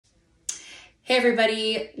Hey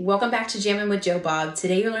everybody, welcome back to Jamin with Joe Bob.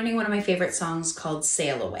 Today you're learning one of my favorite songs called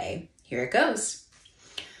Sail Away. Here it goes.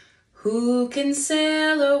 Who can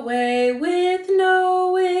sail away with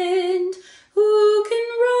no wind? Who can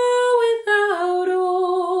row without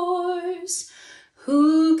oars?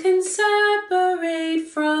 Who can separate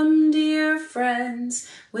from dear friends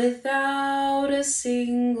without a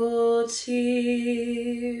single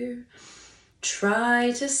tear?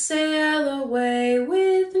 Try to sail away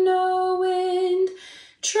with no wind.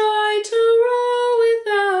 Try to row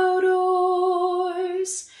without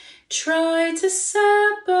oars. Try to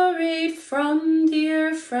separate from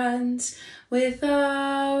dear friends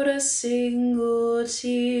without a single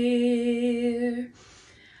tear.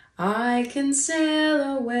 I can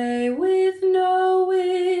sail away with no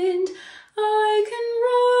wind. I can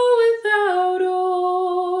row without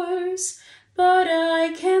oars. But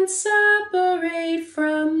I can't separate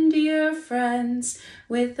from dear friends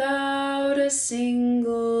without a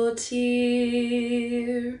single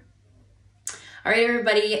tear. All right,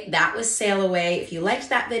 everybody, that was Sail Away. If you liked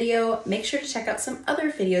that video, make sure to check out some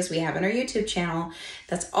other videos we have on our YouTube channel.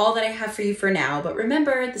 That's all that I have for you for now. But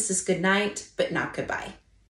remember, this is good night, but not goodbye.